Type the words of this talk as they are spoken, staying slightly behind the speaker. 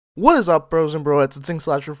What is up, bros and broettes? It's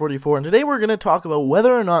SingSlasher44, and today we're going to talk about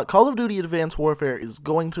whether or not Call of Duty Advanced Warfare is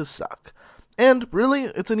going to suck. And really,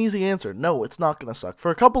 it's an easy answer. No, it's not going to suck,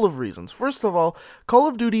 for a couple of reasons. First of all, Call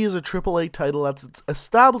of Duty is a AAA title that's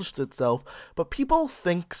established itself, but people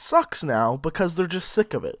think sucks now because they're just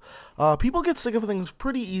sick of it. People get sick of things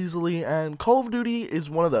pretty easily, and Call of Duty is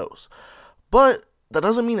one of those. But that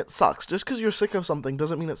doesn't mean it sucks. Just because you're sick of something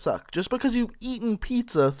doesn't mean it sucks. Just because you've eaten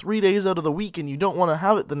pizza 3 days out of the week and you don't want to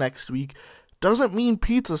have it the next week doesn't mean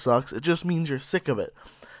pizza sucks. It just means you're sick of it.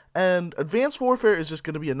 And Advanced Warfare is just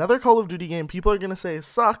going to be another Call of Duty game people are going to say it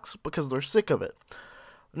sucks because they're sick of it.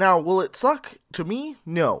 Now, will it suck? To me,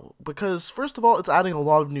 no. Because, first of all, it's adding a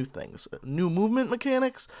lot of new things. New movement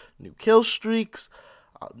mechanics, new kill streaks,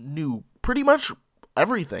 new pretty much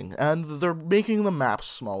everything, and they're making the maps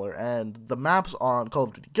smaller, and the maps on Call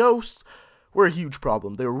of Duty Ghosts were a huge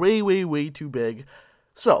problem. They were way too big.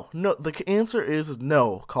 So, no, the answer is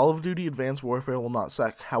no. Call of Duty Advanced Warfare will not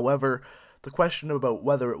suck. However, the question about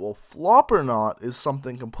whether it will flop or not is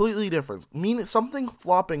something completely different. Something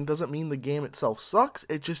flopping doesn't mean the game itself sucks,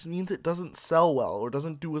 it just means it doesn't sell well, or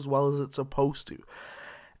doesn't do as well as it's supposed to.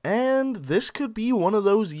 And this could be one of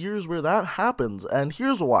those years where that happens, and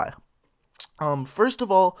here's why. First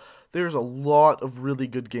of all, there's a lot of really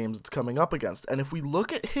good games it's coming up against, and if we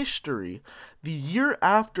look at history, the year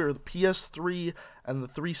after the PS3 and the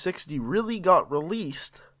 360 really got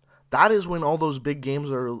released, that is when all those big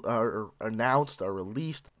games are announced, are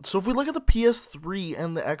released. So if we look at the PS3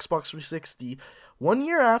 and the Xbox 360, 1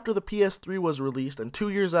 year after the PS3 was released and 2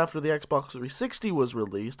 years after the Xbox 360 was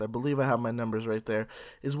released, I believe I have my numbers right there,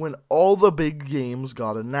 is when all the big games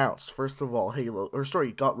got announced. First of all,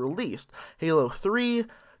 got released. Halo 3,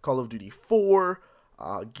 Call of Duty 4,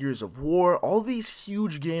 Gears of War, all these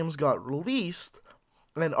huge games got released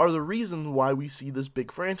and are the reason why we see this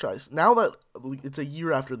big franchise. Now that it's a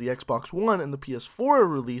year after the Xbox One and the PS4 are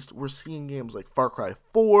released, we're seeing games like Far Cry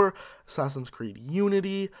 4, Assassin's Creed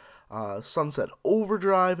Unity, Sunset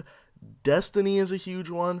Overdrive, Destiny is a huge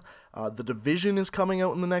one, The Division is coming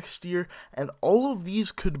out in the next year, and all of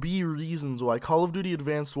these could be reasons why Call of Duty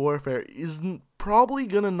Advanced Warfare isn't probably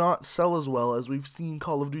gonna not sell as well as we've seen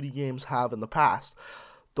Call of Duty games have in the past.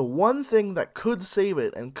 The one thing that could save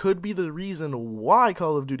it, and could be the reason why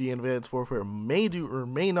Call of Duty Advanced Warfare may do or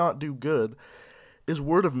may not do good, is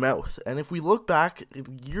word of mouth. And if we look back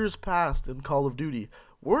in years past in Call of Duty,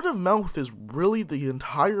 word of mouth is really the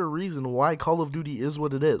entire reason why Call of Duty is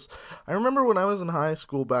what it is. I remember when I was in high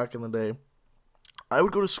school back in the day, I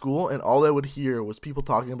would go to school and all I would hear was people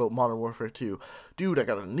talking about Modern Warfare 2. Dude, I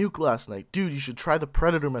got a nuke last night. Dude, you should try the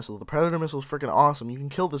Predator missile. The Predator missile is freaking awesome. You can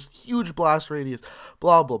kill this huge blast radius.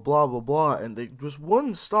 Blah, blah, blah, blah, blah. And they just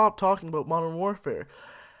wouldn't stop talking about Modern Warfare.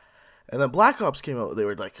 And then Black Ops came out. They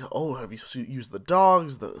were like, oh, have you used the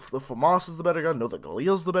dogs? The FAMAS is the better gun. No, the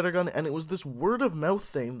Galil's the better gun. And it was this word of mouth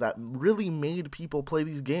thing that really made people play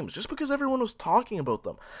these games just because everyone was talking about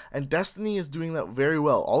them. And Destiny is doing that very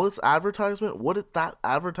well. All its advertisement, that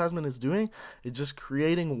advertisement is doing is just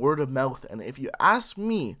creating word of mouth. And if you ask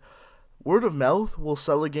me, word of mouth will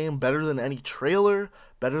sell a game better than any trailer,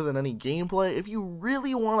 better than any gameplay. If you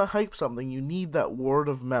really want to hype something, you need that word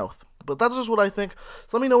of mouth. But that's just what I think.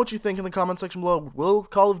 So let me know what you think in the comment section below. Will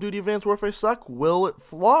Call of Duty Advanced Warfare suck? Will it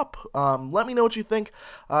flop? Let me know what you think.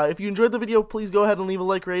 If you enjoyed the video, please go ahead and leave a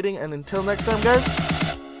like rating. And until next time,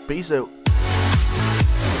 guys, peace out.